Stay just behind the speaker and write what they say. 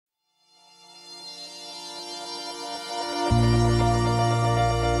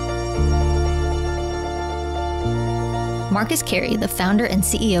Marcus Carey, the founder and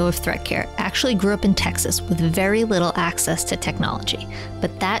CEO of Threatcare, actually grew up in Texas with very little access to technology,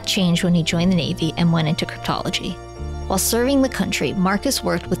 but that changed when he joined the Navy and went into cryptology. While serving the country, Marcus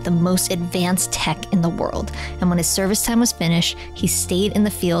worked with the most advanced tech in the world, and when his service time was finished, he stayed in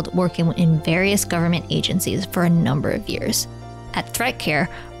the field working in various government agencies for a number of years. At Threatcare,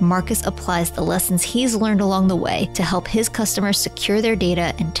 Marcus applies the lessons he's learned along the way to help his customers secure their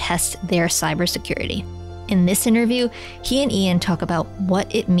data and test their cybersecurity. In this interview, he and Ian talk about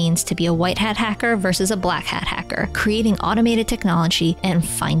what it means to be a white hat hacker versus a black hat hacker, creating automated technology, and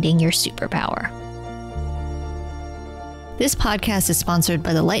finding your superpower. This podcast is sponsored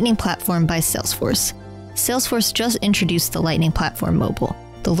by the Lightning Platform by Salesforce. Salesforce just introduced the Lightning Platform Mobile,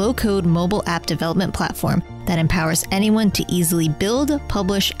 the low-code mobile app development platform that empowers anyone to easily build,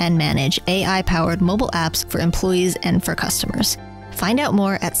 publish, and manage AI-powered mobile apps for employees and for customers. Find out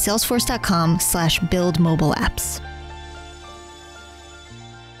more at salesforce.com/buildmobileapps.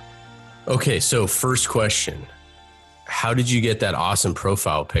 Okay, so first question. How did you get that awesome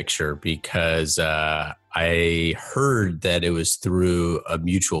profile picture? Because I heard that it was through a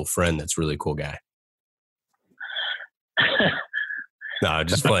mutual friend that's a really cool guy. No,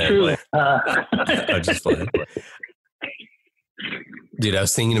 just playing. I'm just playing. Dude, I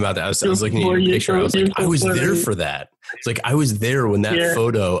was thinking about that. I was looking at your picture. I was like, I was there for that. It's like I was there when that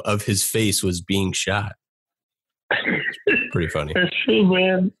photo of his face was being shot. Pretty funny. That's true,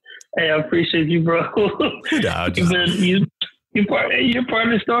 man. Hey, I appreciate you, bro. No, you're part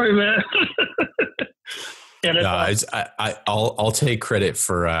of the story, man. I'll take credit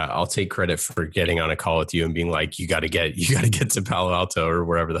for getting on a call with you and being like, you got to get to Palo Alto or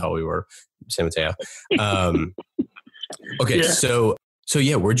wherever the hell we were, San Mateo. Okay, yeah. So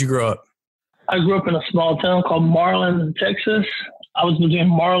where'd you grow up? I grew up in a small town called Marlin, Texas. I was between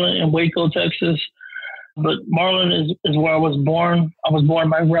Marlin and Waco, Texas. But Marlin is where I was born. I was born in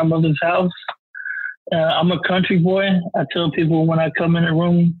my grandmother's house. I'm a country boy. I tell people when I come in the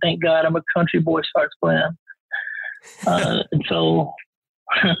room, thank God I'm a country boy starts playing. And so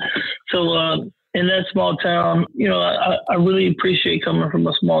in that small town, I really appreciate coming from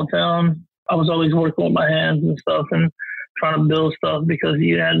a small town. I was always working with my hands and stuff and trying to build stuff because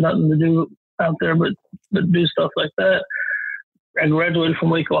you had nothing to do out there but do stuff like that. I graduated from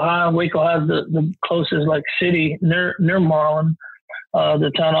Waco High. Waco High is the closest city near Marlin. The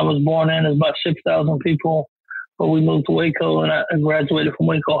town I was born in is about 6,000 people. But we moved to Waco and I graduated from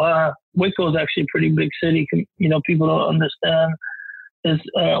Waco High. Waco is actually a pretty big city. People don't understand. It's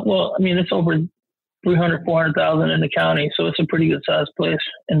over 300, 400,000 in the county. So it's a pretty good sized place.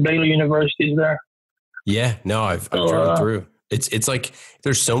 And Baylor University is there. Yeah, no, I've driven through. It's like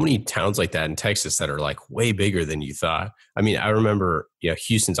there's so many towns like that in Texas that are way bigger than you thought. I mean, I remember,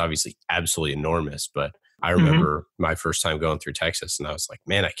 Houston's obviously absolutely enormous, but I remember my first time going through Texas and I was like,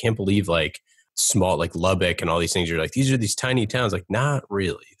 man, I can't believe small, Lubbock and all these things. You're like, these are these tiny towns. Not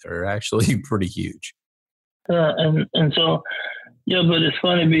really. They're actually pretty huge. And so, but it's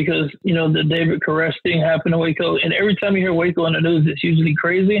funny because, the David Koresh thing happened in Waco. And every time you hear Waco in the news, it's usually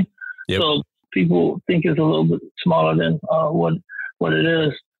crazy. Yep. So people think it's a little bit smaller than what it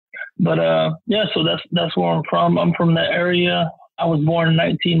is. But so that's where I'm from. I'm from that area. I was born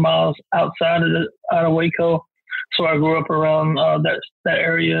 19 miles out of Waco. So I grew up around that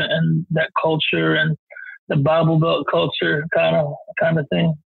area and that culture and the Bible Belt culture kind of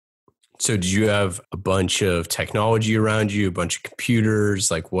thing. So did you have a bunch of technology around you, a bunch of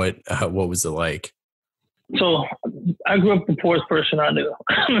computers? What was it like? So I grew up the poorest person I knew.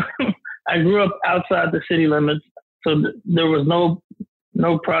 I grew up outside the city limits. So there was no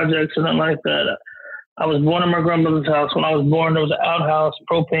projects or nothing like that. I was born in my grandmother's house. When I was born, there was an outhouse,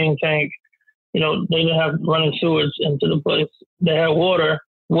 propane tank. They didn't have running sewage into the place. They had water,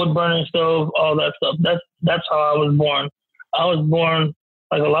 wood burning stove, all that stuff. That's how I was born. I was born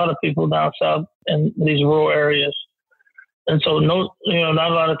like a lot of people down south in these rural areas. And so not a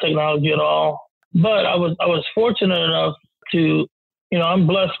lot of technology at all. But I was fortunate enough to, I'm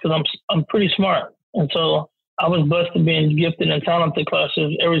blessed because I'm pretty smart. And so I was blessed to be in gifted and talented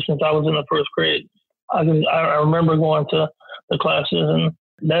classes ever since I was in the first grade. I remember going to the classes and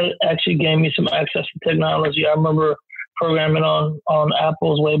that actually gave me some access to technology. I remember programming on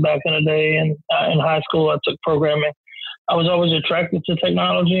Apples way back in the day. And in high school, I took programming. I was always attracted to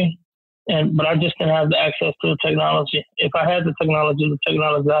technology, but I just didn't have the access to the technology. If I had the technology I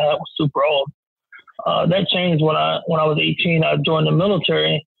had was super old. That changed when I was 18. I joined the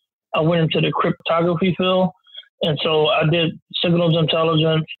military. I went into the cryptography field. And so I did signals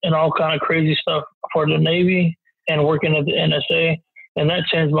intelligence and all kind of crazy stuff for the Navy and working at the NSA. And that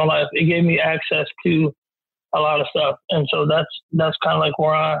changed my life. It gave me access to a lot of stuff. And so that's kind of like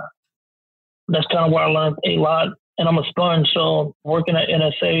where I learned a lot. And I'm a sponge. So working at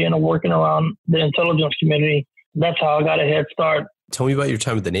NSA and working around the intelligence community, that's how I got a head start. Tell me about your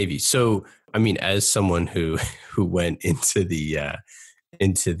time at the Navy. So, I mean, as someone who went into the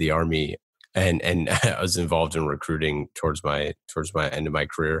Army and I was involved in recruiting towards my end of my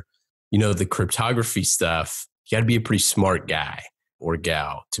career, you know, the cryptography stuff, you got to be a pretty smart guy or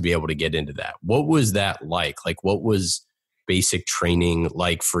gal to be able to get into that. What was that like? Like, what was basic training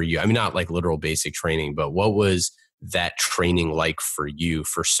like for you? I mean, not like literal basic training, but what was that training like for you,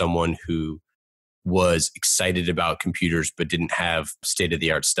 for someone who was excited about computers but didn't have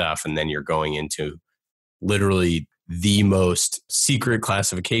state-of-the-art stuff, and then you're going into literally the most secret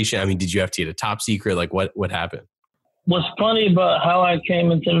classification? I mean, did you have to get a top secret? Like, what happened? What's funny about how I came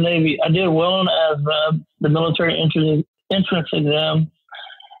into the Navy, I did well on the military entrance exam.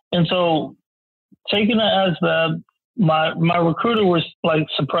 And so taking the ASVAB, my recruiter was like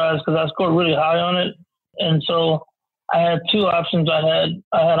surprised because I scored really high on it. And so I had two options. I had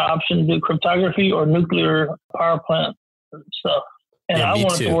an option to do cryptography or nuclear power plant stuff. And yeah, I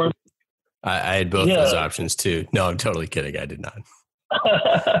wanted to work. I had both those options too. No, I'm totally kidding. I did not.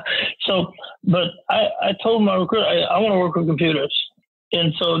 But I told my recruiter, I want to work with computers.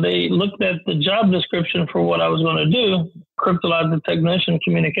 And so they looked at the job description for what I was going to do. Cryptologic technician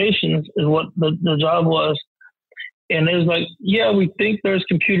communications is what the job was. And it was like, yeah, we think there's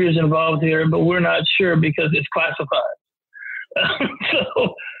computers involved here, but we're not sure because it's classified.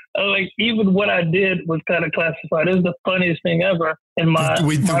 So like, even what I did was kind of classified. It was the funniest thing ever. And my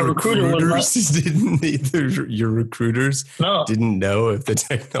recruiter was your recruiters didn't know if the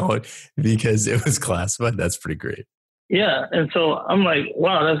technology, because it was classified. That's pretty great. Yeah. And so I'm like,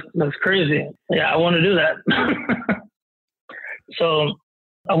 wow, that's crazy. Yeah, I want to do that. So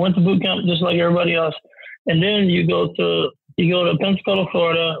I went to boot camp just like everybody else. And then you go to Pensacola,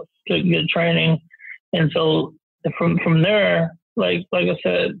 Florida to get training. And so from there, like I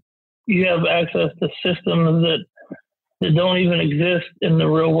said, you have access to systems that don't even exist in the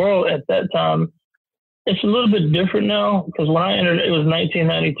real world at that time. It's a little bit different now because when I entered, it was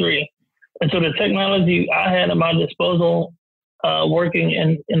 1993. And so the technology I had at my disposal, working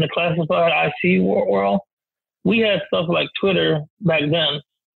in the classified IC world, we had stuff like Twitter back then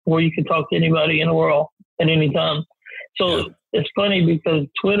where you could talk to anybody in the world at any time. So It's funny because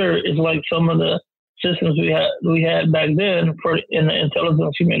Twitter is like some of the systems we had back then in the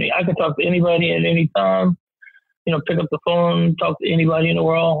intelligence community. I could talk to anybody at any time, you know, pick up the phone, talk to anybody in the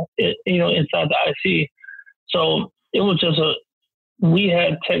world, inside the IC. So it was just we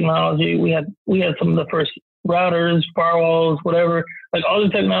had technology. We had some of the first routers, firewalls, whatever, like all the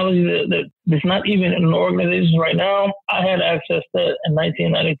technology that's not even in the organization right now. I had access to it in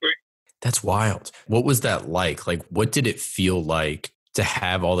 1993. That's wild. What was that like? Like, what did it feel like to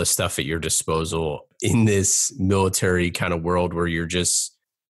have all this stuff at your disposal in this military kind of world where you're just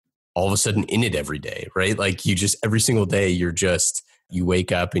all of a sudden in it every day, right? Like every single day you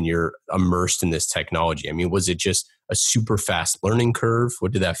wake up and you're immersed in this technology. I mean, was it just a super fast learning curve?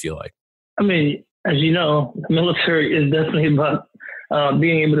 What did that feel like? I mean, as you know, the military is definitely about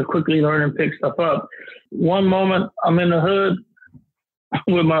being able to quickly learn and pick stuff up. One moment I'm in the hood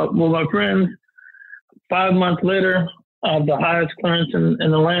with my friends. 5 months later, I have the highest clearance in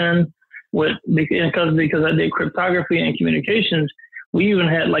the land because I did cryptography and communications. We even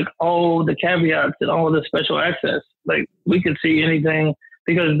had like all the caveats and all the special access. Like we could see anything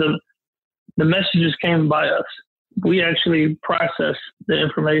because the messages came by us. We actually processed the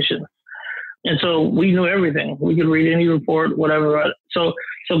information. And so we knew everything. We could read any report, whatever. So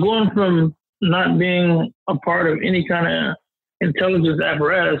going from not being a part of any kind of intelligence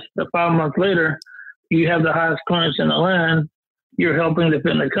apparatus to 5 months later, you have the highest clearance in the land, you're helping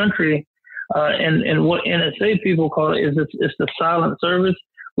defend the country. And what NSA people call it is it's the silent service.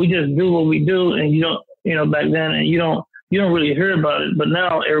 We just do what we do, and you don't, back then, and you don't really hear about it. But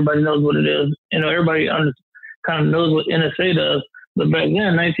now everybody knows what it is. Everybody kind of knows what NSA does. But back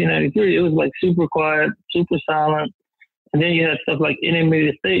then, 1993, it was like super quiet, super silent. And then you had stuff like Enemy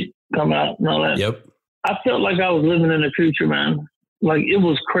of the State come out and all that. Yep. I felt like I was living in the future, man. Like it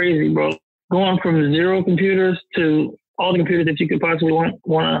was crazy, bro. Going from zero computers to all the computers that you could possibly want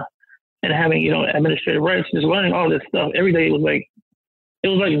to, and having, administrative rights, just learning all this stuff every day. It was like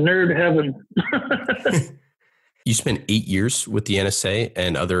nerd heaven. You spent 8 years with the NSA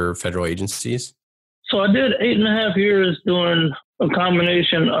and other federal agencies? So I did 8.5 years doing a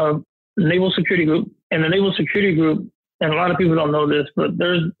combination of Naval Security Group. And the Naval Security Group, and a lot of people don't know this, but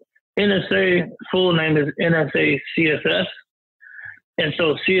there's NSA, full name is NSA CSS. And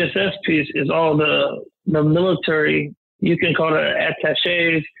so CSS piece is all the military, you can call it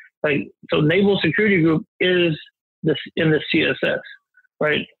attaches. Like, so Naval Security Group is in the CSS,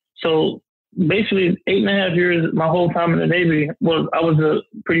 right? So basically 8.5 years, my whole time in the Navy I was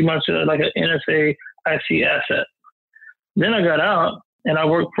pretty much like an NSA IC asset. Then I got out and I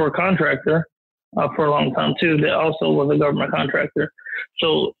worked for a contractor for a long time too, that also was a government contractor.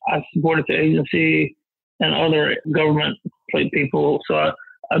 So I supported the agency and other government people. So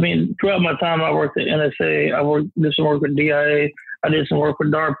I mean, throughout my time, I worked at NSA. Did some work with DIA. I did some work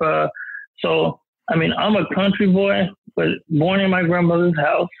with DARPA. So, I mean, I'm a country boy, but born in my grandmother's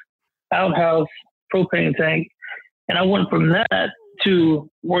house, outhouse, propane tank. And I went from that to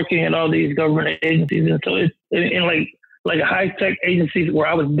working at all these government agencies. And so it's in like high-tech agencies where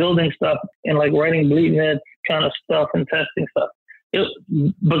I was building stuff and like writing bleeding edge kind of stuff and testing stuff. It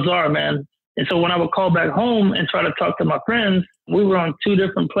was bizarre, man. And so when I would call back home and try to talk to my friends, we were on two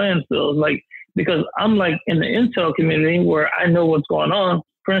different playing fields. Like, because I'm like in the intel community where I know what's going on.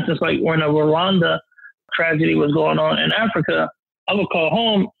 For instance, like when a Rwanda tragedy was going on in Africa, I would call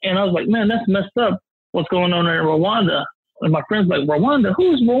home and I was like, man, that's messed up. What's going on in Rwanda? And my friend's like, Rwanda?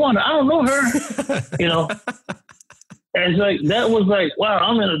 Who's Rwanda? I don't know her. You know? And it's like, that was like, wow,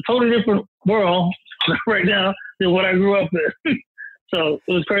 I'm in a totally different world right now than what I grew up in. So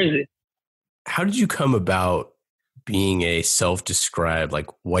it was crazy. How did you come about being a self-described like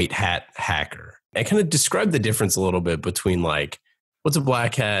white hat hacker? And kind of describe the difference a little bit between like, what's a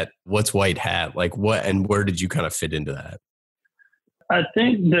black hat? What's white hat? Like what, and where did you kind of fit into that? I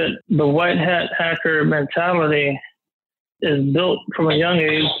think that the white hat hacker mentality is built from a young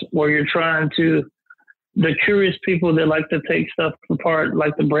age where you're trying to, the curious people that like to take stuff apart,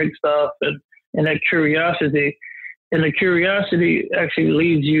 like to break stuff and that curiosity. And the curiosity actually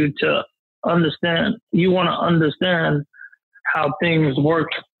leads you to understand. You want to understand how things work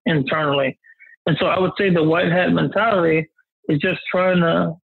internally. And so I would say the white hat mentality is just trying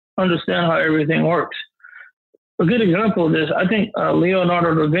to understand how everything works. A good example of this, I think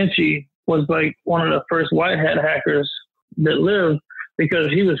Leonardo da Vinci was like one of the first white hat hackers that lived because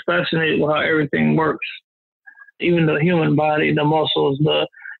he was fascinated with how everything works. Even the human body, the muscles, the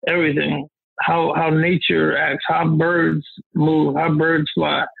everything, how nature acts, how birds move, how birds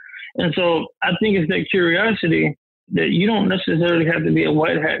fly. And so I think it's that curiosity that you don't necessarily have to be a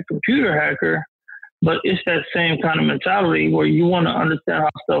white hat computer hacker, but it's that same kind of mentality where you want to understand how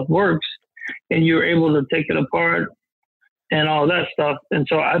stuff works and you're able to take it apart and all that stuff. And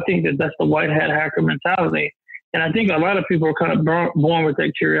so I think that that's the white hat hacker mentality. And I think a lot of people are kind of born with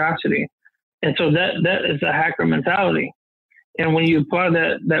that curiosity. And so that is a hacker mentality. And when you apply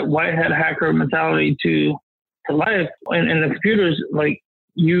that white hat hacker mentality to life and the computers, like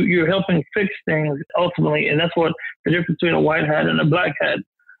you're helping fix things ultimately. And that's what the difference between a white hat and a black hat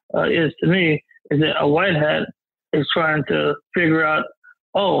is to me, is that a white hat is trying to figure out,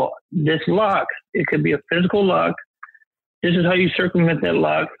 oh, this lock, it could be a physical lock. This is how you circumvent that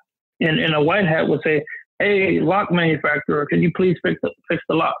lock. And a white hat would say, hey, lock manufacturer, can you please fix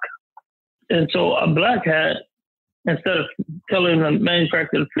the lock? And so a black hat, instead of telling the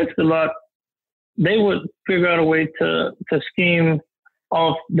manufacturer to fix the lock, they would figure out a way to scheme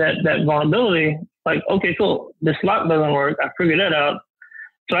off that vulnerability. Like, okay, cool, this lock doesn't work. I figured that out.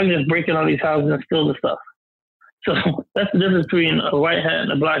 So I can just break in all these houses and steal the stuff. So that's the difference between a white hat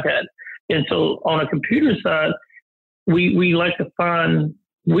and a black hat. And so on a computer side, we like to find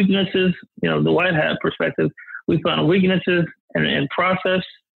weaknesses, the white hat perspective. We find weaknesses in process.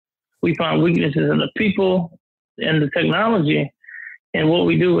 We find weaknesses in the people and the technology. And what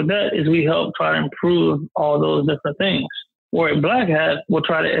we do with that is we help try to improve all those different things. Where a black hat will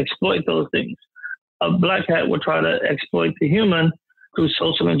try to exploit those things. A black hat will try to exploit the human through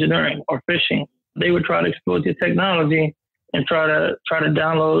social engineering or phishing. They would try to exploit the technology and try to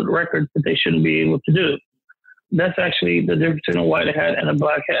download records that they shouldn't be able to do. That's actually the difference between a white hat and a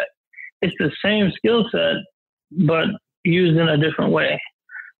black hat. It's the same skill set, but used in a different way.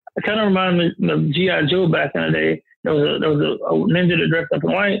 It kind of reminds me of G.I. Joe back in the day. There was a ninja that dressed up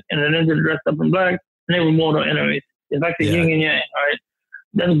in white and a ninja that dressed up in black, and they were mortal enemies. It's like the yin and yang, all right?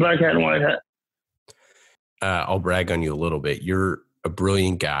 That's black hat and white hat. I'll brag on you a little bit. You're a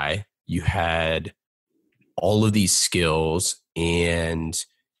brilliant guy. You had all of these skills and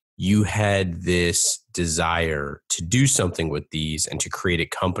you had this desire to do something with these and to create a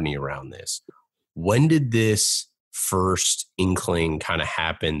company around this. When did this first inkling kind of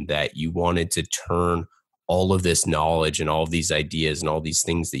happen that you wanted to turn all of this knowledge and all of these ideas and all these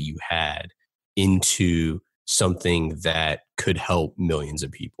things that you had into something that could help millions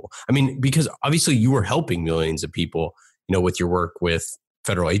of people? I mean, because obviously you were helping millions of people, with your work with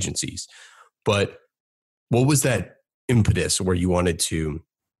federal agencies. But what was that impetus where you wanted to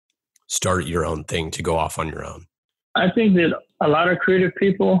start your own thing, to go off on your own? I think that a lot of creative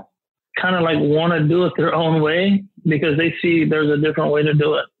people kind of like want to do it their own way because they see there's a different way to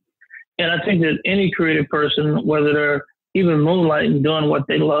do it. And I think that any creative person, whether they're even moonlighting, doing what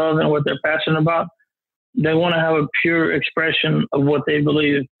they love and what they're passionate about, they want to have a pure expression of what they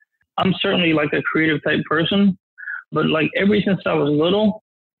believe. I'm certainly like a creative type person, but like ever since I was little,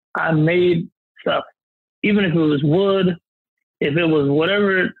 I made stuff. Even if it was wood, if it was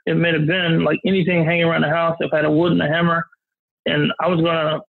whatever it may have been, like anything hanging around the house, if I had a wood and a hammer, and I was going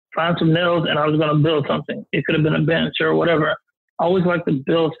to find some nails and I was going to build something. It could have been a bench or whatever. I always like to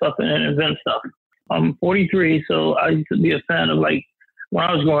build stuff and invent stuff. I'm 43, so I used to be a fan of, like, when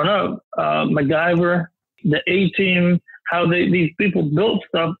I was growing up, MacGyver, the A-Team, how these people built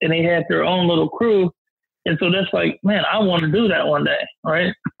stuff and they had their own little crew. And so that's like, man, I want to do that one day,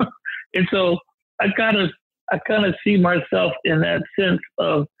 right? And so I kind of see myself in that sense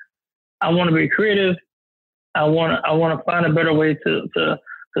of I want to be creative. I want to find a better way to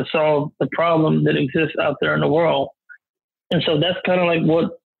solve the problem that exists out there in the world. And so that's kind of like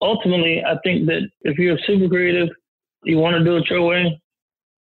what ultimately I think that if you're super creative, you want to do it your way.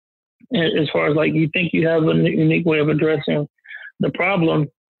 As far as like you think you have a unique way of addressing the problem.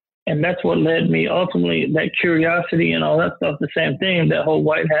 And that's what led me ultimately, that curiosity and all that stuff, the same thing, that whole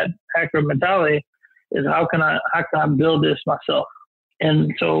white hat hacker mentality is how can I build this myself?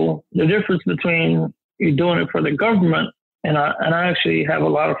 And so the difference between you doing it for the government, and I actually have a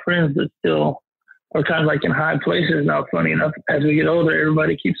lot of friends that still are kind of like in high places now. Funny enough, as we get older,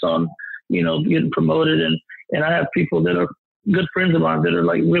 everybody keeps on, getting promoted. And I have people that are good friends of mine that are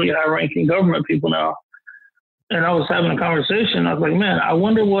like really high ranking government people now. And I was having a conversation. I was like, man, I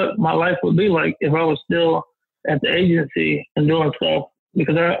wonder what my life would be like if I was still at the agency and doing stuff,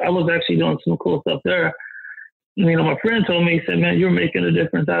 because I was actually doing some cool stuff there. My friend told me, he said, man, you're making a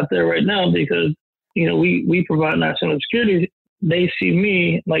difference out there right now because, we provide national security. They see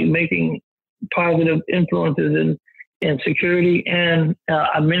me like making positive influences in security, and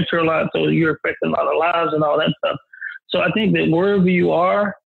I mentor a lot. So you're affecting a lot of lives and all that stuff. So I think that wherever you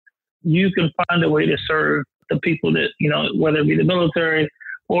are, you can find a way to serve the people that, whether it be the military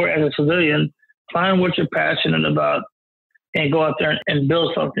or as a civilian, find what you're passionate about and go out there and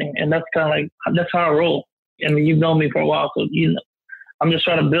build something. And that's kind of like, that's how I roll. I mean, you've known me for a while, so I'm just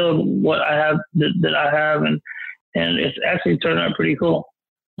trying to build what I have that I have, and it's actually turned out pretty cool.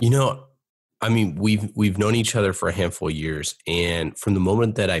 We've known each other for a handful of years, and from the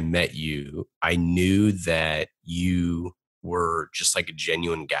moment that I met you, I knew that you were just like a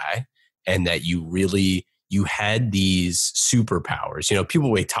genuine guy, and that you had these superpowers.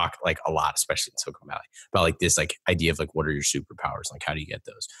 People will talk like a lot, especially in Silicon Valley, about like this like idea of like, what are your superpowers? Like, how do you get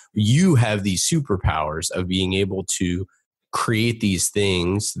those? You have these superpowers of being able to create these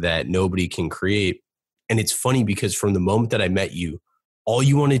things that nobody can create. And it's funny because from the moment that I met you, all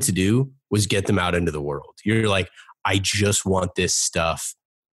you wanted to do was get them out into the world. You're like, I just want this stuff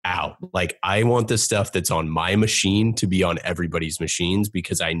out. Like, I want the stuff that's on my machine to be on everybody's machines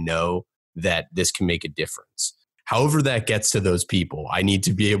because I know that this can make a difference. However that gets to those people, I need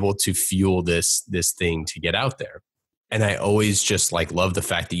to be able to fuel this thing to get out there. And I always just like love the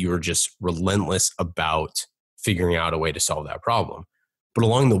fact that you were just relentless about figuring out a way to solve that problem. But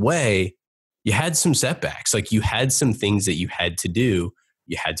along the way, you had some setbacks. Like, you had some things that you had to do.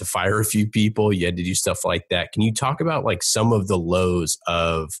 You had to fire a few people. You had to do stuff like that. Can you talk about like some of the lows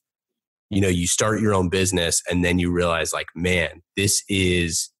of, you start your own business and then you realize like, man, this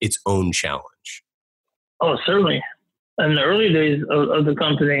is its own challenge? Oh, certainly. In the early days of the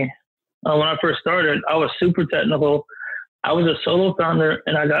company, when I first started, I was super technical. I was a solo founder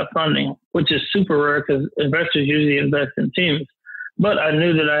and I got funding, which is super rare because investors usually invest in teams. But I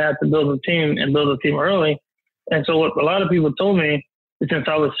knew that I had to build a team and build a team early. And so what a lot of people told me, since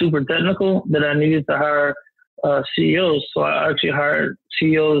I was super technical, that I needed to hire CEOs. So I actually hired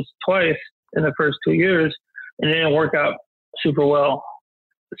CEOs twice in the first 2 years, and it didn't work out super well.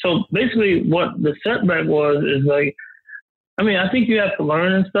 So basically what the setback was is like, I think you have to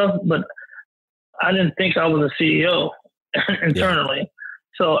learn and stuff, but I didn't think I was a CEO internally. Yeah.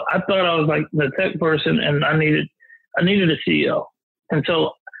 So I thought I was like the tech person and I needed a CEO. And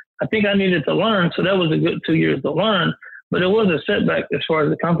so I think I needed to learn. So that was a good 2 years to learn, but it was a setback as far as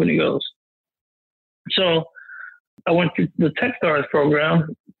the company goes. So I went to the TechStars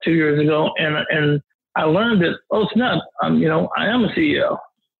program 2 years ago and I learned that, oh snap, I am a CEO.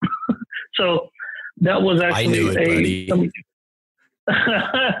 So that was actually I knew it, buddy.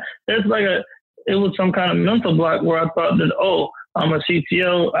 There's like it was some kind of mental block where I thought that, oh, I'm a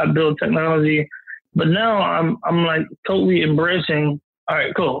CTO, I build technology. But now I'm like totally embracing, all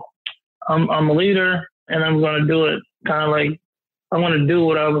right, cool. I'm a leader and I'm going to do it kind of like, I want to do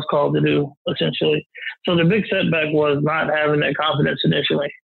what I was called to do, essentially. So the big setback was not having that confidence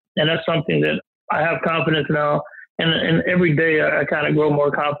initially. And that's something that I have confidence now. And every day I kind of grow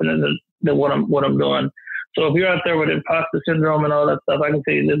more confident than what I'm doing. So if you're out there with imposter syndrome and all that stuff, I can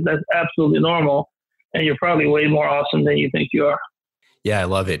tell you that that's absolutely normal. And you're probably way more awesome than you think you are. Yeah, I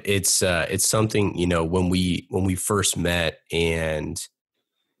love it. It's something, you know, when we first met and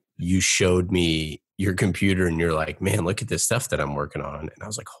you showed me your computer and you're like, man, look at this stuff that I'm working on. And I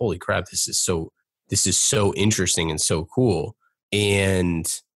was like, holy crap, this is so interesting and so cool.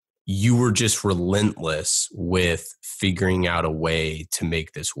 And you were just relentless with figuring out a way to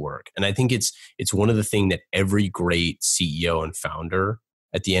make this work. And I think it's one of the things that every great CEO and founder,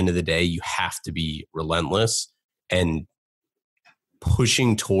 at the end of the day, you have to be relentless and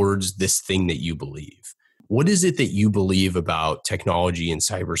pushing towards this thing that you believe. What is it that you believe about technology and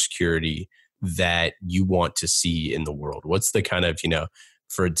cybersecurity that you want to see in the world? What's the kind of, you know,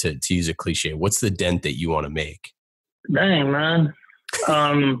 to use a cliche, what's the dent that you want to make? Dang, man.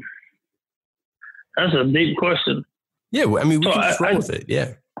 That's a deep question. Yeah, I mean, we can just roll with it.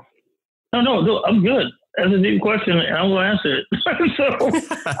 Yeah. No, I'm good. That's a deep question, and I'm going to answer it. So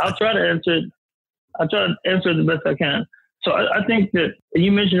I'll try to answer it. I'll try to answer it the best I can. So I think that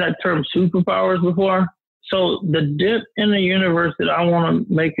you mentioned that term superpowers before. So the dip in the universe that I want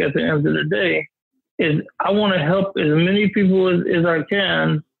to make at the end of the day is I want to help as many people as I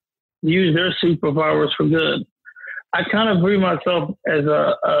can use their superpowers for good. I kind of view myself as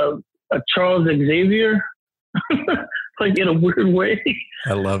a Charles Xavier, like in a weird way.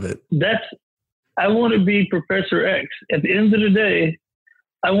 I love it. I want to be Professor X. At the end of the day,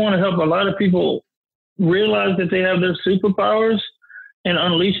 I want to help a lot of people realize that they have their superpowers and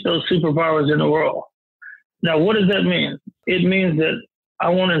unleash those superpowers in the world. Now, what does that mean? It means that I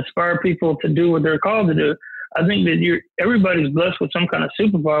want to inspire people to do what they're called to do. I think that everybody's blessed with some kind of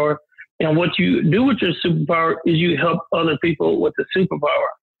superpower, and what you do with your superpower is you help other people with the superpower.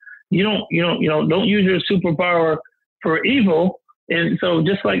 You don't use your superpower for evil. And so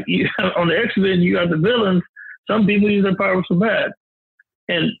just like on the X-Men, you got the villains, some people use their powers for bad.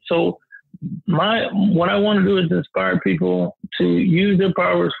 And so what I want to do is inspire people to use their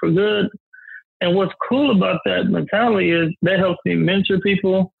powers for good. And what's cool about that mentality is that helps me mentor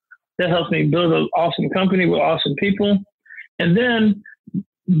people. That helps me build an awesome company with awesome people. And then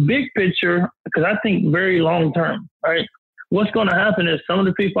big picture, because I think very long term, right? What's going to happen is some of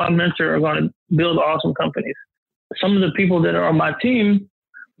the people I mentor are going to build awesome companies. Some of the people that are on my team,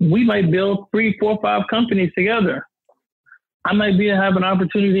 we might build 3, 4, 5 companies together. I might have an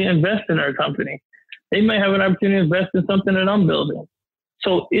opportunity to invest in their company. They may have an opportunity to invest in something that I'm building.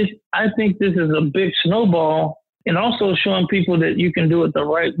 So I think this is a big snowball, and also showing people that you can do it the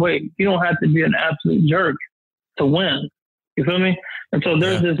right way. You don't have to be an absolute jerk to win. You feel me? And so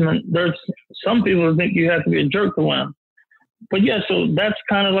there's some people who think you have to be a jerk to win. But yeah, so that's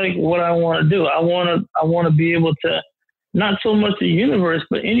kind of like what I want to do. I want to be able to, not so much the universe,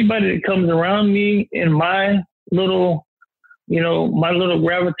 but anybody that comes around me in my little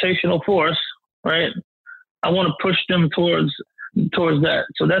gravitational force, right? I want to push them towards that.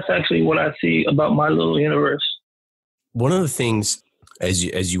 So that's actually what I see about my little universe. One of the things as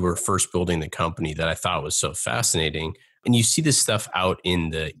you were first building the company that I thought was so fascinating, and you see this stuff out in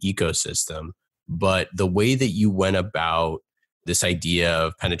the ecosystem, but the way that you went about this idea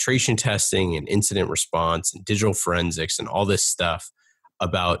of penetration testing and incident response and digital forensics and all this stuff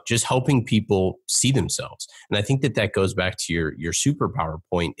about just helping people see themselves. And I think that goes back to your superpower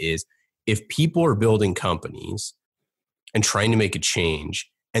point is if people are building companies and trying to make a change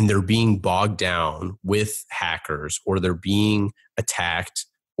and they're being bogged down with hackers or they're being attacked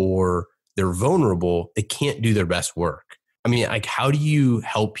or they're vulnerable, they can't do their best work. I mean, like, how do you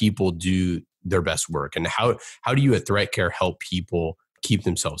help people do their best work? And how do you at Threatcare help people keep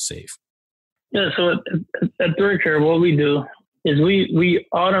themselves safe? Yeah, so at Threatcare, what we do is we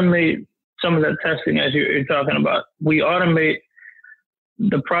automate some of that testing as you're talking about. We automate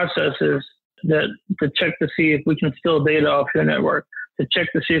the processes to check to see if we can steal data off your network, to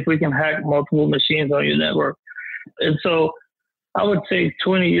check to see if we can hack multiple machines on your network. And so I would say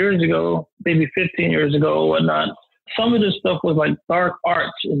 20 years ago, maybe 15 years ago or whatnot, some of this stuff was like dark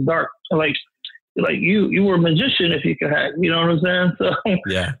arts and dark, like you were a magician if you could hack, you know what I'm saying? So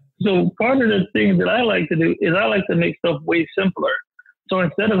yeah. So part of the thing that I like to do is I like to make stuff way simpler. So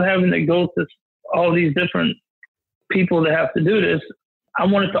instead of having to go to all these different people that have to do this, I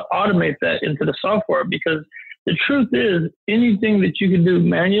wanted to automate that into the software, because the truth is anything that you can do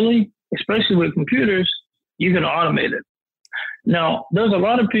manually, especially with computers, you can automate it. Now, there's a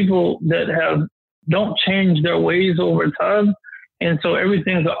lot of people that don't change their ways over time. And so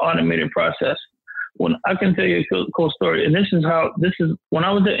everything's an automated process. When I can tell you a cool story, and this is when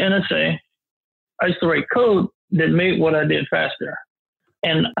I was at NSA, I used to write code that made what I did faster.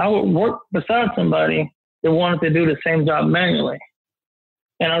 And I would work beside somebody that wanted to do the same job manually.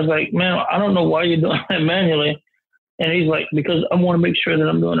 And I was like, man, I don't know why you're doing that manually. And he's like, because I want to make sure that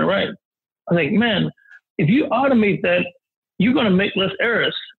I'm doing it right. I was like, man, if you automate that, you're going to make less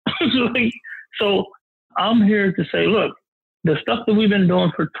errors. So I'm here to say, look, the stuff that we've been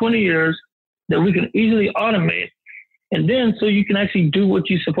doing for 20 years that we can easily automate, and then so you can actually do what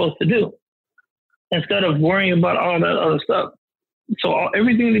you're supposed to do instead of worrying about all that other stuff. So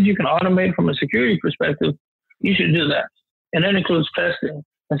everything that you can automate from a security perspective, you should do that. And that includes testing.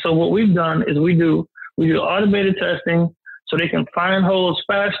 And so what we've done is we do automated testing so they can find holes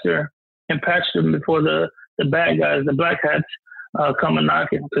faster and patch them before the bad guys, the black hats, come and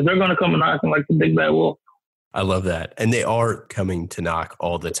knocking, because they're going to come and knocking like the big bad wolf. I love that. And they are coming to knock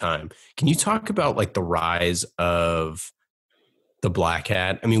all the time. Can you talk about like the rise of the black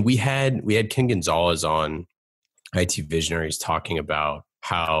hat? I mean, we had Ken Gonzalez on IT Visionaries talking about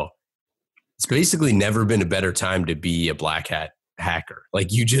how it's basically never been a better time to be a black hat hacker.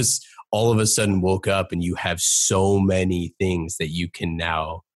 Like you just all of a sudden woke up and you have so many things that you can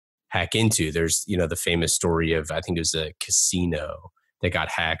now hack into. There's, the famous story of, I think it was a casino that got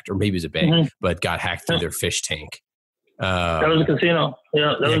hacked, or maybe it was a bank, but got hacked through their fish tank. That was a casino.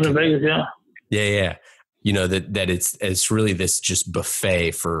 Yeah, that was in Vegas. Yeah. Yeah. That it's really this just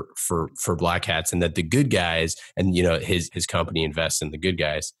buffet for black hats, and that the good guys and, his company invests in the good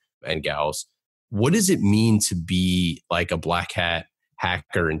guys and gals. What does it mean to be like a black hat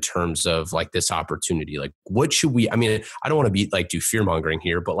hacker in terms of like this opportunity? Like what should I don't want to be like do fear mongering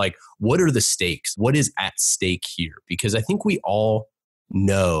here, but like what are the stakes? What is at stake here? Because I think we all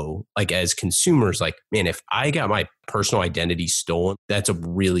know, like as consumers, like, man, if I got my personal identity stolen, that's a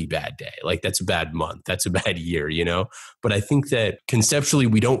really bad day. Like that's a bad month. That's a bad year, But I think that conceptually,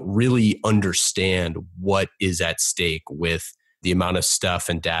 we don't really understand what is at stake with the amount of stuff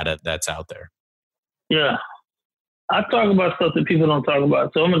and data that's out there. Yeah. I talk about stuff that people don't talk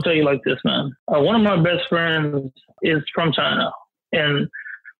about. So I'm going to tell you like this, man. One of my best friends is from China. And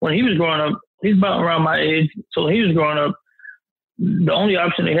when he was growing up, he's about around my age. So when he was growing up, the only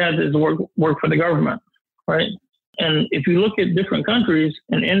option he had is to work for the government, right? And if you look at different countries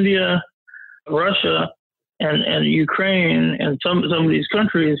in India, Russia, and Ukraine, and some of these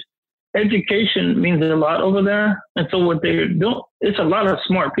countries, education means a lot over there. And so what they're doing, it's a lot of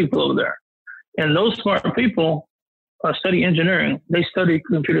smart people over there. And those smart people study engineering. They study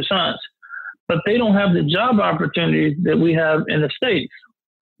computer science. But they don't have the job opportunities that we have in the States,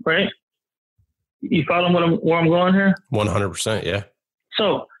 right? You follow where I'm going here? 100%, yeah.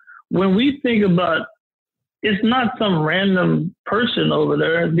 So when we think about, it's not some random person over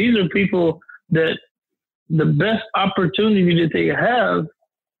there. These are people that the best opportunity that they have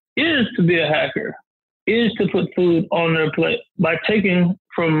is to be a hacker, is to put food on their plate by taking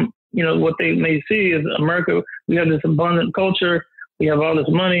from, what they may see is America. We have this abundant culture. We have all this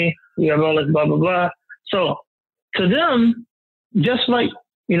money. We have all this blah, blah, blah. So to them, just like,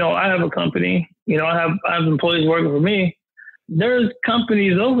 I have a company, I have employees working for me. There's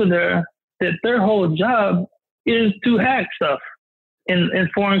companies over there that their whole job is to hack stuff in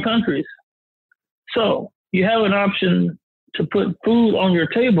foreign countries. So you have an option to put food on your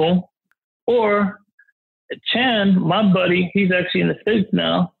table, or Chan, my buddy, he's actually in the States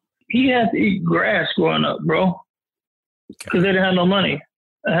now. He had to eat grass growing up, bro, because they didn't have no money.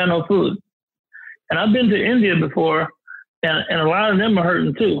 They had no food. And I've been to India before, and a lot of them are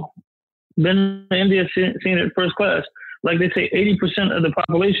hurting too. Been to India, seen it first class. Like they say, 80% of the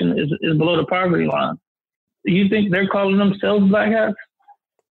population is below the poverty line. Do you think they're calling themselves black hats?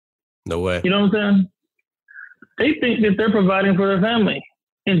 No way. You know what I'm saying? They think that they're providing for their family.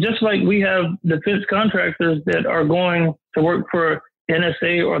 And just like we have defense contractors that are going to work for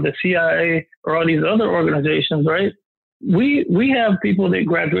NSA or the CIA or all these other organizations, right? We have people that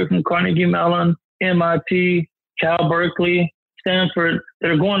graduate from Carnegie Mellon, MIT, Cal Berkeley, Stanford, that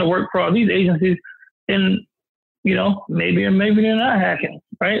are going to work for all these agencies, and maybe or maybe they're not hacking,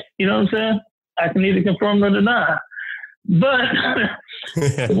 right? You know what I'm saying? I can either confirm or deny. But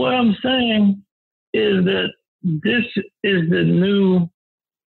what I'm saying is that this is the new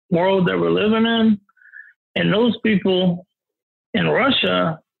world that we're living in, and those people in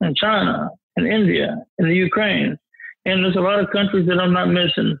Russia and China and India and the Ukraine And there's a lot of countries that I'm not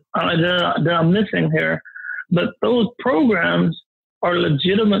missing, that I'm missing here. But those programs are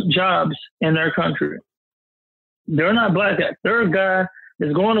legitimate jobs in their country. They're not black hats. They're a guy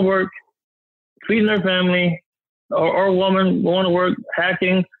that's going to work, feeding their family, or a woman going to work,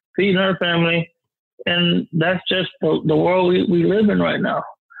 hacking, feeding her family. And that's just the world we live in right now.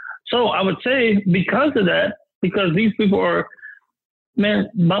 So I would say because of that, because these people are, man,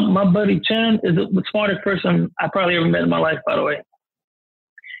 my buddy Chen is the smartest person I probably ever met in my life, by the way.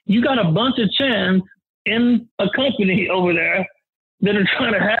 You got a bunch of Chens in a company over there that are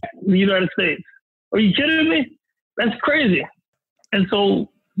trying to hack the United States. Are you kidding me? That's crazy. And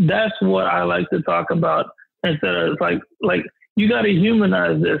so that's what I like to talk about instead of like you got to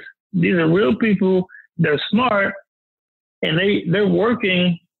humanize this. These are real people. They're smart, and they're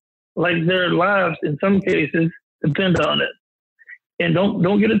working like their lives in some cases depend on it. And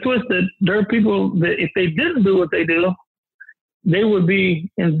don't get it twisted. There are people that if they didn't do what they do, they would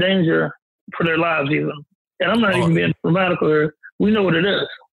be in danger for their lives even. And I'm not even being grammatical here. We know what it is.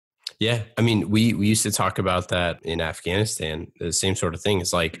 Yeah. I mean, we used to talk about that in Afghanistan, the same sort of thing.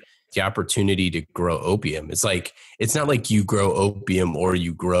 It's like the opportunity to grow opium. It's like, it's not like you grow opium or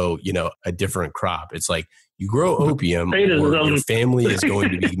you grow, a different crop. It's like you grow opium or your family is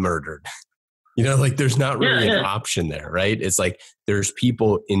going to be murdered. Like there's not really an option there, right? It's like there's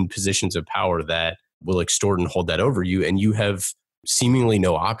people in positions of power that will extort and hold that over you, and you have seemingly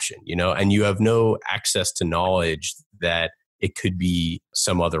no option, and you have no access to knowledge that it could be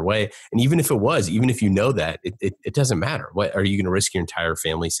some other way. And even if it was, even if you know that, it doesn't matter. What are you going to risk your entire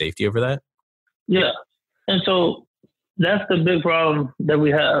family's safety over that? Yeah. And so that's the big problem that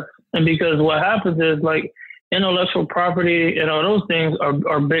we have. And because what happens is like intellectual property and all those things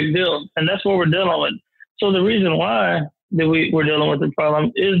are big deals. And that's what we're dealing with. So the reason why that we're dealing with the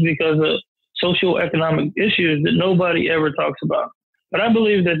problem is because of socioeconomic issues that nobody ever talks about. But I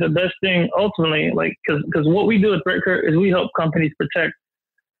believe that the best thing ultimately, because what we do at Threatcare is we help companies protect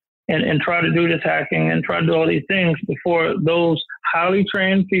and try to do this hacking and try to do all these things before those highly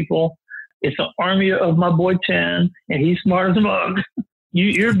trained people. It's an army of my boy Chan, and he's smart as a mug.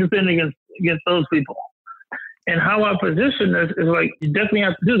 You're defending against those people. And how I position this is like, you definitely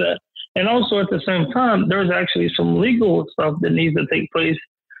have to do that. And also at the same time, there's actually some legal stuff that needs to take place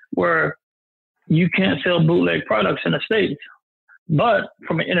where you can't sell bootleg products in the States. But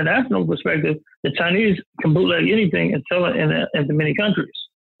from an international perspective, the Chinese can bootleg anything and sell it into many countries,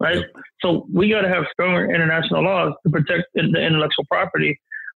 right? Yep. So we got to have stronger international laws to protect the intellectual property.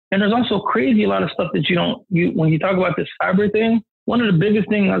 And there's also a lot of stuff that when you talk about this cyber thing, one of the biggest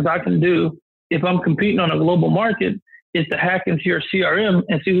things I can do if I'm competing on a global market is to hack into your CRM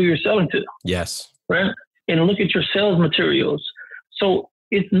and see who you're selling to. Yes. Right? And look at your sales materials. So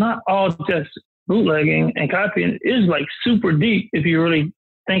it's not all just bootlegging and copying. Is like super deep if you really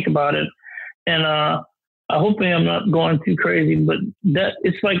think about it. And hopefully I'm not going too crazy, but that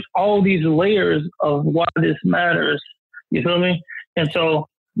it's like all these layers of why this matters. You feel me? And so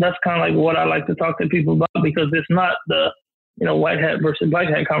that's kind of like what I like to talk to people about, because it's not the white hat versus black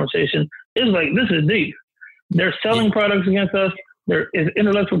hat conversation. It's like, this is deep. They're selling products against us. There is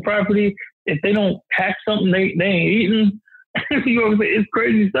intellectual property. If they don't hack something, they ain't eating. You know what I'm saying? It's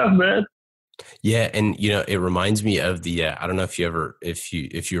crazy stuff, man. Yeah, and it reminds me of the I don't know if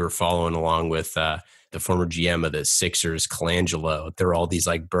you were following along with the former GM of the Sixers, Colangelo. There are all these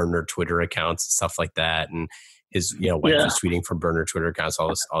like burner Twitter accounts and stuff like that, and his wife was tweeting from burner Twitter accounts, all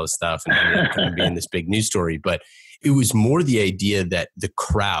this stuff, and ended up kind of being this big news story. But it was more the idea that the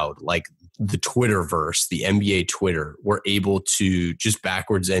crowd, like the Twitterverse, the NBA Twitter, were able to just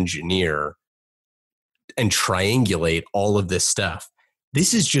backwards engineer and triangulate all of this stuff.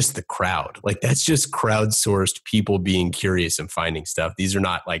 This is just the crowd. Like that's just crowdsourced people being curious and finding stuff. These are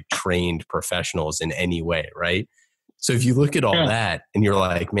not like trained professionals in any way, right? So if you look at all that and you're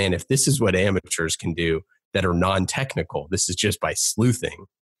like, man, if this is what amateurs can do that are non-technical, this is just by sleuthing,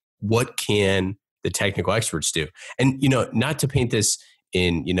 what can the technical experts do? And, not to paint this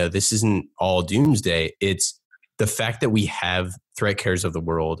in, this isn't all doomsday. It's the fact that we have Threatcares of the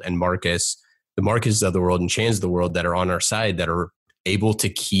world and the Marcus of the world and Chans of the world that are on our side, that are able to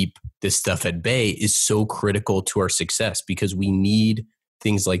keep this stuff at bay, is so critical to our success, because we need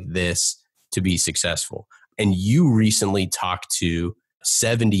things like this to be successful. And you recently talked to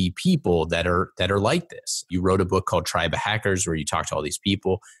 70 people that are like this. You wrote a book called Tribe of Hackers where you talked to all these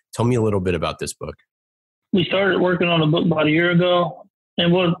people. Tell me a little bit about this book. We started working on the book about a year ago.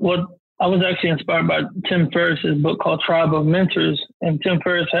 And what I was actually inspired by Tim Ferriss's book called Tribe of Mentors. And Tim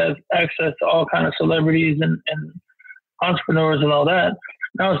Ferriss has access to all kinds of celebrities and entrepreneurs and all that.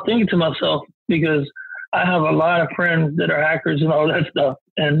 And I was thinking to myself, because I have a lot of friends that are hackers and all that stuff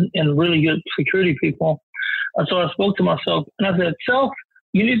and really good security people. And so I spoke to myself and I said, self,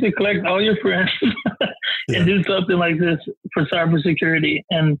 you need to collect all your friends and do something like this for cybersecurity.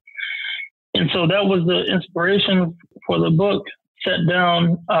 And so that was the inspiration for the book. Sat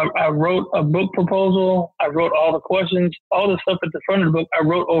down, I wrote a book proposal. I wrote all the questions, all the stuff at the front of the book I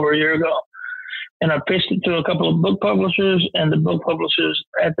wrote over a year ago. And I pitched it to a couple of book publishers, and the book publishers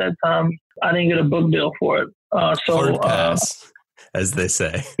at that time, I didn't get a book deal for it. Hard pass, as they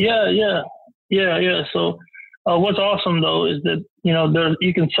say. Yeah. So what's awesome though is that,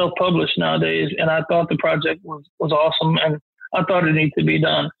 you can self-publish nowadays, and I thought the project was awesome, and I thought it needed to be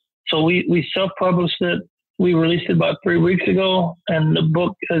done. So we self-published it. We released it about 3 weeks ago, and the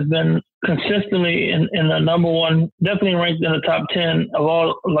book has been consistently in the number one, definitely ranked in the top 10 of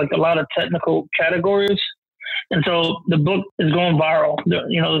all, like a lot of technical categories. And so the book is going viral.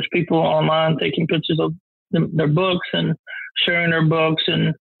 There's people online taking pictures of their books and sharing their books,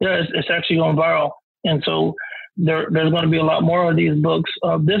 and it's actually going viral. And so there's going to be a lot more of these books.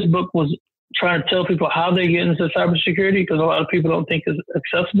 This book was trying to tell people how they get into cybersecurity, because a lot of people don't think it's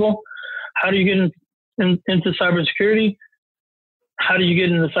accessible. How do you get into cybersecurity? How do you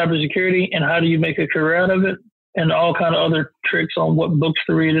get into cybersecurity, and how do you make a career out of it? And all kind of other tricks on what books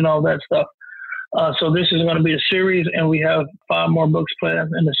to read and all that stuff. So this is going to be a series, and we have 5 more books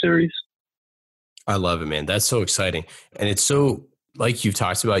planned in the series. I love it, man. That's so exciting. And it's so, like you've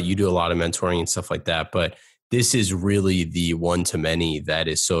talked about, you do a lot of mentoring and stuff like that, but this is really the one-to-many that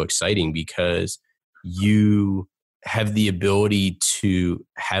is so exciting, because you have the ability to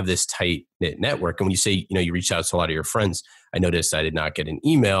have this tight-knit network. And when you say, you reached out to a lot of your friends, I noticed I did not get an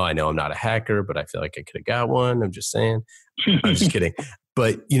email. I know I'm not a hacker, but I feel like I could have got one. I'm just saying. I'm just kidding.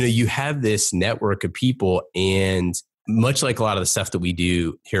 But, you have this network of people, and much like a lot of the stuff that we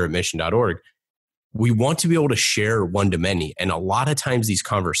do here at mission.org, we want to be able to share one-to-many. And a lot of times these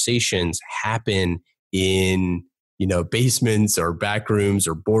conversations happen in, basements or back rooms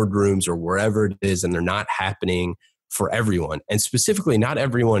or boardrooms or wherever it is, and they're not happening for everyone. And specifically, not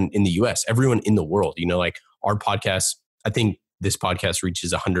everyone in the US, everyone in the world. Like our podcast, I think this podcast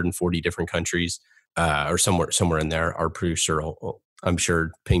reaches 140 different countries or somewhere in there. Our producer will, I'm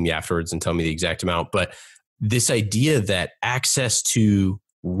sure, ping me afterwards and tell me the exact amount. But this idea that access to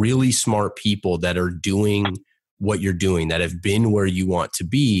really smart people that are doing what you're doing, that have been where you want to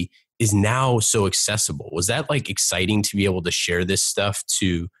be, is now so accessible. Was that like exciting to be able to share this stuff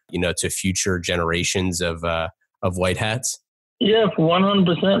to, to future generations of white hats? Yeah, for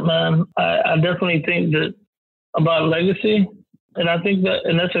 100%, man. I definitely think that about legacy. And I think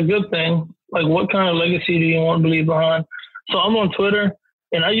and that's a good thing. Like, what kind of legacy do you want to leave behind? So I'm on Twitter,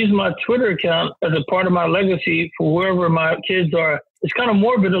 and I use my Twitter account as a part of my legacy for wherever my kids are. It's kind of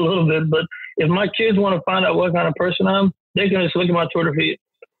morbid a little bit, but if my kids want to find out what kind of person I am, they can just look at my Twitter feed,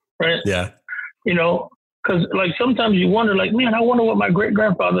 right? Yeah. Because like sometimes you wonder, like, man, I wonder what my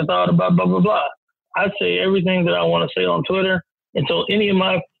great-grandfather thought about blah, blah, blah. I say everything that I want to say on Twitter. And so any of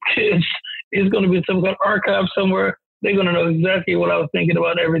my kids is going to be some kind of archive somewhere. They're going to know exactly what I was thinking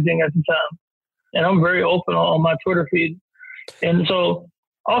about everything at the time. And I'm very open on my Twitter feed. And so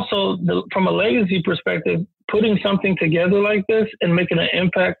also from a legacy perspective, putting something together like this and making an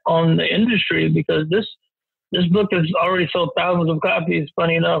impact on the industry, because this book has already sold thousands of copies,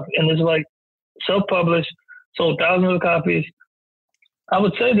 funny enough, and it's like self-published, sold thousands of copies. I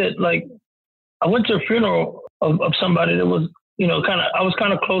would say that, like, I went to a funeral of somebody that was, I was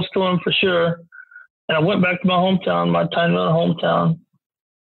kind of close to him for sure. And I went back to my hometown, my tiny little hometown,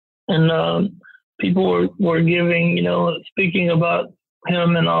 and people were giving, speaking about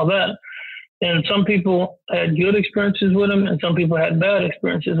him and all that. And some people had good experiences with him, and some people had bad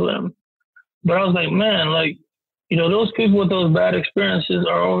experiences with him. But I was like, man, like, those people with those bad experiences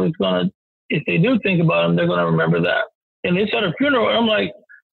are always going to, if they do think about him, they're going to remember that. And it's at a funeral, I'm like,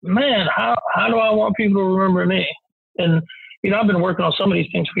 man, how do I want people to remember me? And, I've been working on some of these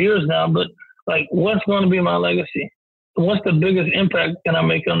things for years now, but like, what's going to be my legacy? What's the biggest impact can I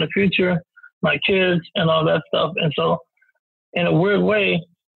make on the future, my kids, and all that stuff? And so, in a weird way,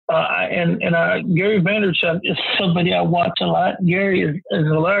 Gary Vaynerchuk is somebody I watch a lot. Gary is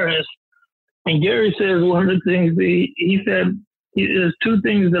hilarious. And Gary says one of the things he said, there's 2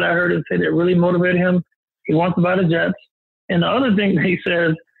 things that I heard him say that really motivated him. He wants to buy the jets. And the other thing that he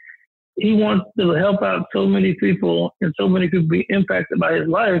says, he wants to help out so many people and so many people be impacted by his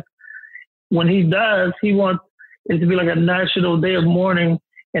life. When he dies, he wants it to be like a national day of mourning,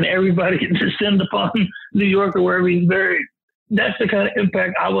 and everybody can descend upon New York or wherever he's buried. that's the kind of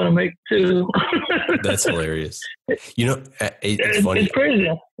impact I want to make too. That's hilarious. You know, it's funny. It's crazy.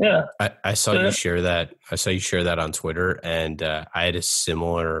 Yeah. I saw you share that. I saw you share that on Twitter, and I had a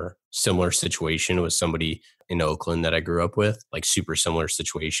similar situation with somebody in Oakland that I grew up with, like super similar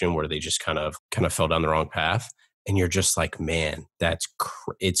situation where they just kind of fell down the wrong path. And you're just like, man,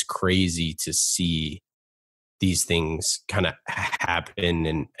 it's crazy to see these things kind of happen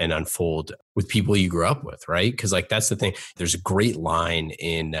and unfold with people you grew up with, right? Because like that's the thing. There's a great line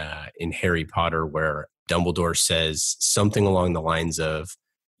in Harry Potter where Dumbledore says something along the lines of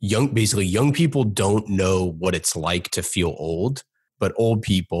young people don't know what it's like to feel old, but old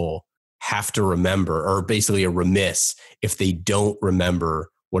people have to remember, or basically are remiss if they don't remember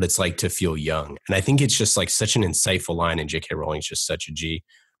what it's like to feel young. And I think it's just like such an insightful line, and J.K. Rowling's just such a G.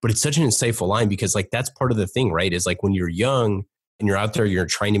 But it's such an insightful line because like that's part of the thing, right? Is like when you're young and you're out there, you're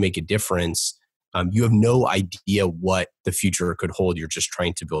trying to make a difference. You have no idea what the future could hold. You're just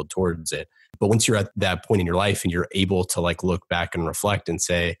trying to build towards it. But once you're at that point in your life and you're able to like look back and reflect and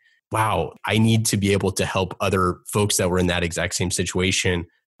say, wow, I need to be able to help other folks that were in that exact same situation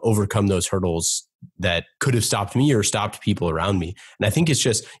overcome those hurdles that could have stopped me or stopped people around me. And I think it's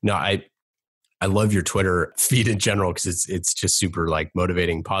just, I love your Twitter feed in general because it's just super like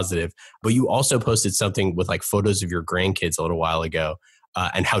motivating, positive. But you also posted something with like photos of your grandkids a little while ago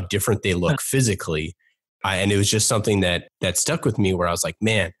and how different they look physically. And it was just something that stuck with me where I was like,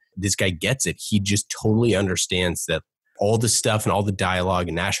 man, this guy gets it. He just totally understands that all the stuff and all the dialogue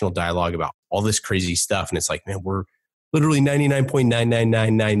and national dialogue about all this crazy stuff. And it's like, man, we're literally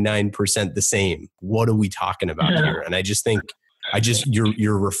 99.99999% the same. What are we talking about here? And I just think,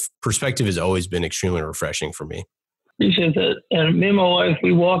 your perspective has always been extremely refreshing for me. Appreciate that. And me and my wife,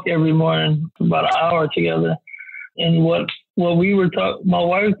 we walk every morning for about an hour together. And what we were talking, my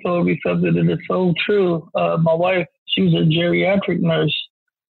wife told me something that is so true. My wife, she was a geriatric nurse.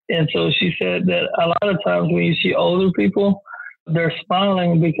 And so she said that a lot of times when you see older people, they're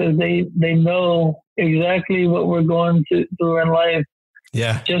smiling because they know exactly what we're going through in life.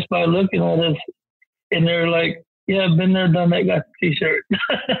 Yeah. Just by looking at us. And they're like, yeah, been there, done that, got the t-shirt.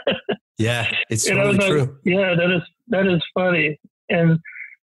 Yeah, it's totally true. Yeah, that is funny. And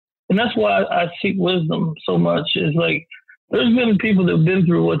that's why I seek wisdom so much. Is like, there's been people that have been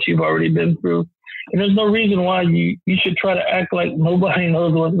through what you've already been through. And there's no reason why you should try to act like nobody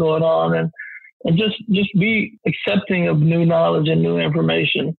knows what's going on and just be accepting of new knowledge and new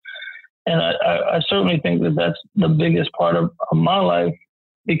information. And I certainly think that that's the biggest part of my life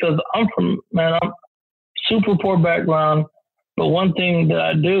because I'm super poor background, but one thing that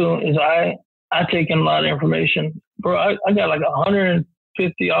I do is I take in a lot of information. Bro, I got like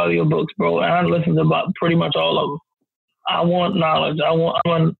 150 audiobooks, bro, and I listen to about pretty much all of them. I want knowledge.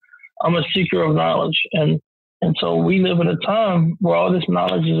 I'm a seeker of knowledge. And so we live in a time where all this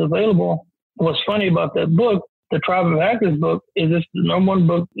knowledge is available. What's funny about that book, the Tribe of Hackers book, is this the number one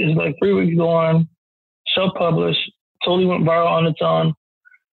book is like 3 weeks gone, self-published, totally went viral on its own.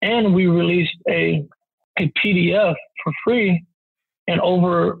 And we released a PDF for free, and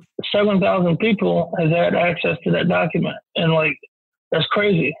over 7,000 people has had access to that document. And like, that's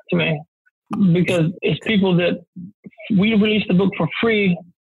crazy to me because it's people that we released the book for free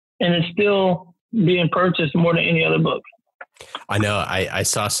and it's still being purchased more than any other book. I know. I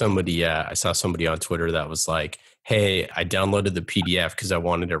saw somebody on Twitter that was like, hey, I downloaded the PDF because I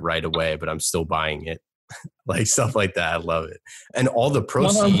wanted it right away, but I'm still buying it. Like stuff like that. I love it. And all the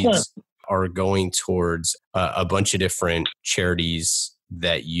proceeds 100%. Are going towards a bunch of different charities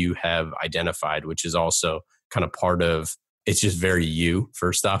that you have identified, which is also kind of part of, it's just very you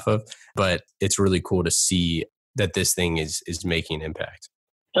first off of, but it's really cool to see that this thing is making an impact.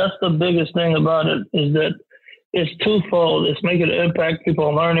 That's the biggest thing about it is that it's twofold. It's making an impact. People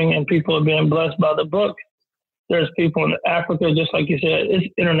are learning and people are being blessed by the book. There's people in Africa, just like you said,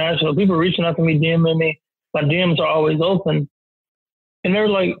 it's international. People reaching out to me, DMing me. My DMs are always open. And they're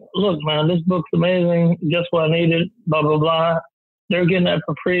like, look, man, this book's amazing. Just what I needed, blah, blah, blah. They're getting that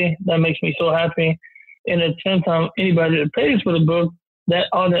for free. That makes me so happy. And at the same time, anybody that pays for the book, that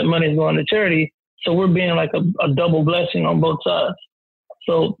all that money is going to charity. So we're being like a double blessing on both sides.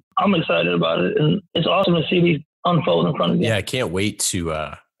 So I'm excited about it. And it's awesome to see these unfold in front of you. Yeah, I can't wait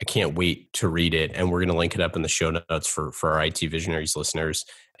to read it. And we're going to link it up in the show notes for our IT Visionaries listeners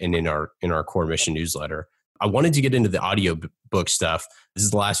and in our core mission newsletter. I wanted to get into the audio book stuff. This is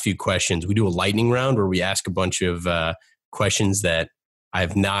the last few questions. We do a lightning round where we ask a bunch of questions that I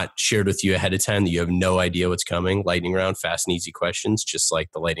have not shared with you ahead of time that you have no idea what's coming. Lightning round, fast and easy questions, just like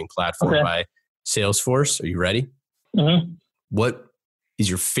the Lightning platform by Salesforce. Are you ready? Mm-hmm. What is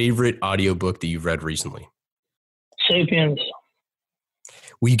your favorite audiobook that you've read recently? Sapiens.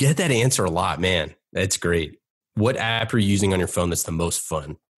 We get that answer a lot, man. That's great. What app are you using on your phone that's the most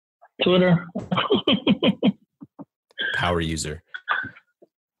fun? Twitter. Power user.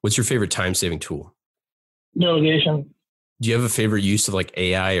 What's your favorite time-saving tool? Delegation. Do you have a favorite use of like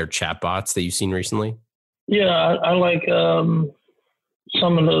AI or chatbots that you've seen recently? Yeah, I like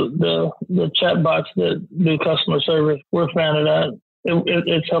some of the chatbots that do customer service. We're a fan of that.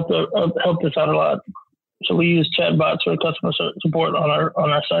 It's helped us out a lot. So we use chatbots for customer support on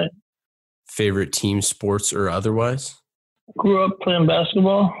our site. Favorite team, sports or otherwise? Grew up playing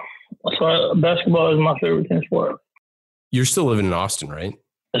basketball. So basketball is my favorite team sport. You're still living in Austin, right?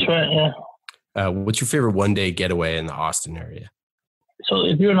 That's right, yeah. What's your favorite one-day getaway in the Austin area? So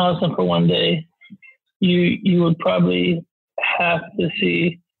if you're in Austin for one day, you would probably have to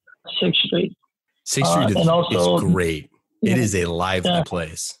see 6th Street. 6th Street is great. It is a lively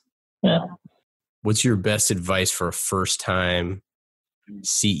place. Yeah. What's your best advice for a first-time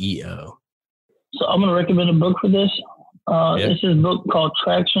CEO? So I'm going to recommend a book for this. This is a book called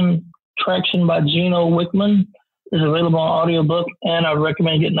Traction by Gino Wickman. It's available on audiobook, and I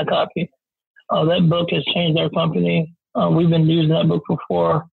recommend getting a copy. That book has changed our company. We've been using that book for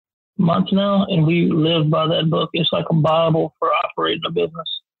 4 months now, and we live by that book. It's like a Bible for operating a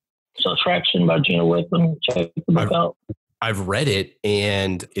business. So Traction by Gino Wickman. Check the book out. I've read it,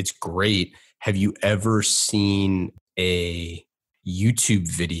 and it's great. Have you ever seen a YouTube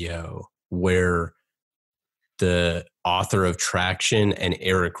video where the author of Traction and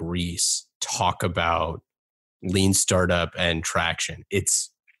Eric Ries talk about lean startup and Traction?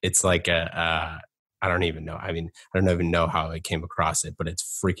 It's like I don't even know. I mean, I don't even know how I came across it, but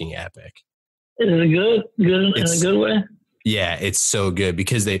it's freaking epic. Is it good? Good in a good way? Yeah, it's so good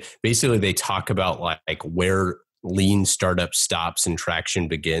because they talk about like where lean startup stops and Traction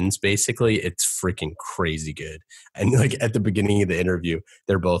begins. Basically, it's freaking crazy good. And like at the beginning of the interview,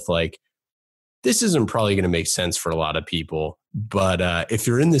 they're both like, this isn't probably going to make sense for a lot of people, but if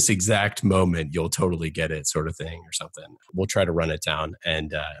you're in this exact moment, you'll totally get it, sort of thing, or something. We'll try to run it down,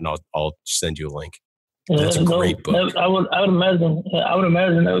 and I'll send you a link. That's a great book. I would imagine. I would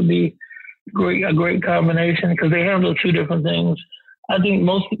imagine that would be a great combination because they handle 2 different things. I think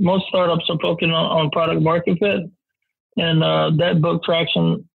most startups are focusing on product market fit, and that book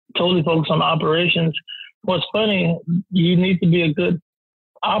Traction totally focuses on operations. What's funny, you need to be a good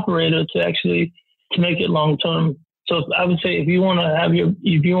operator to make it long term. So I would say if you want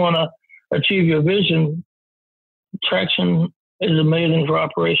to achieve your vision, Traction is amazing for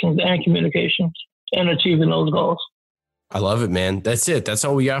operations and communications and achieving those goals. I love it, man. That's it. That's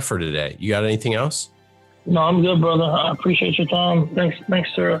all we got for today. You got anything else? No, I'm good, brother. I appreciate your time. Thanks,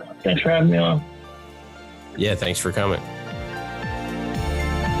 sir. Thanks for having me on. Yeah, thanks for coming.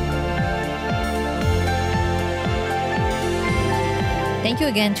 Thank you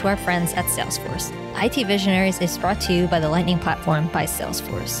again to our friends at Salesforce. IT Visionaries is brought to you by the Lightning Platform by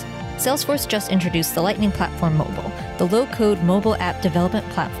Salesforce. Salesforce just introduced the Lightning Platform Mobile, the low-code mobile app development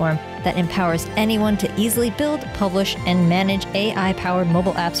platform that empowers anyone to easily build, publish, and manage AI-powered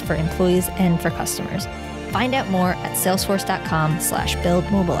mobile apps for employees and for customers. Find out more at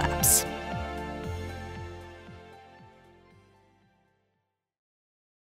salesforce.com/buildmobileapps.